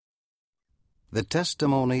The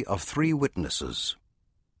testimony of 3 witnesses.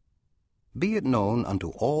 Be it known unto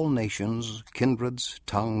all nations, kindreds,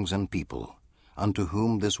 tongues, and people, unto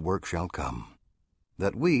whom this work shall come,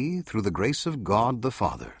 that we, through the grace of God the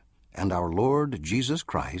Father, and our Lord Jesus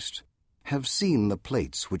Christ, have seen the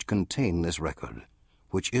plates which contain this record,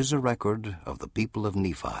 which is a record of the people of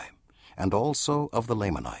Nephi, and also of the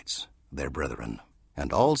Lamanites, their brethren,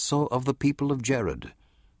 and also of the people of Jared,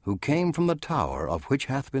 who came from the tower of which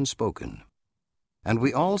hath been spoken. And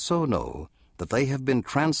we also know that they have been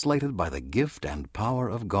translated by the gift and power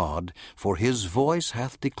of God, for his voice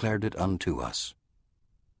hath declared it unto us.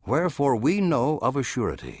 Wherefore we know of a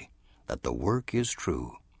surety that the work is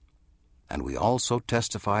true. And we also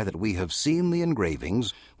testify that we have seen the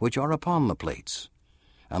engravings which are upon the plates,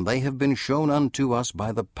 and they have been shown unto us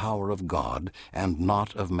by the power of God, and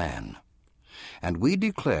not of man. And we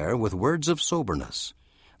declare with words of soberness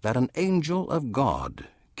that an angel of God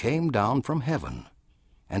came down from heaven,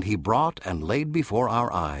 and he brought and laid before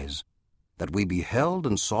our eyes, that we beheld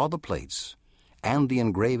and saw the plates, and the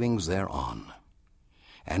engravings thereon.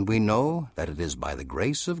 And we know that it is by the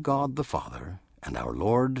grace of God the Father, and our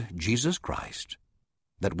Lord Jesus Christ,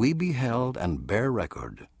 that we beheld and bear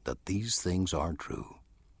record that these things are true,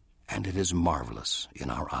 and it is marvelous in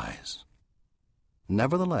our eyes.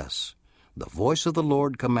 Nevertheless, the voice of the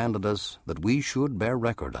Lord commanded us that we should bear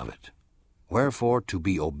record of it. Wherefore, to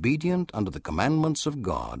be obedient unto the commandments of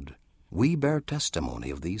God, we bear testimony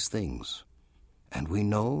of these things. And we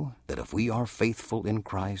know that if we are faithful in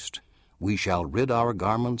Christ, we shall rid our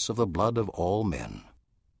garments of the blood of all men,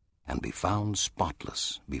 and be found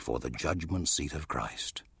spotless before the judgment seat of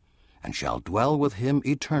Christ, and shall dwell with him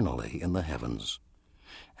eternally in the heavens.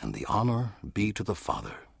 And the honor be to the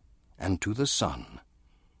Father, and to the Son,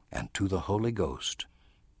 and to the Holy Ghost,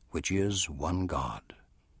 which is one God.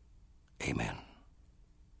 Amen.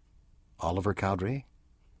 Oliver Cowdery,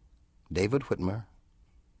 David Whitmer,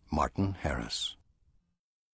 Martin Harris.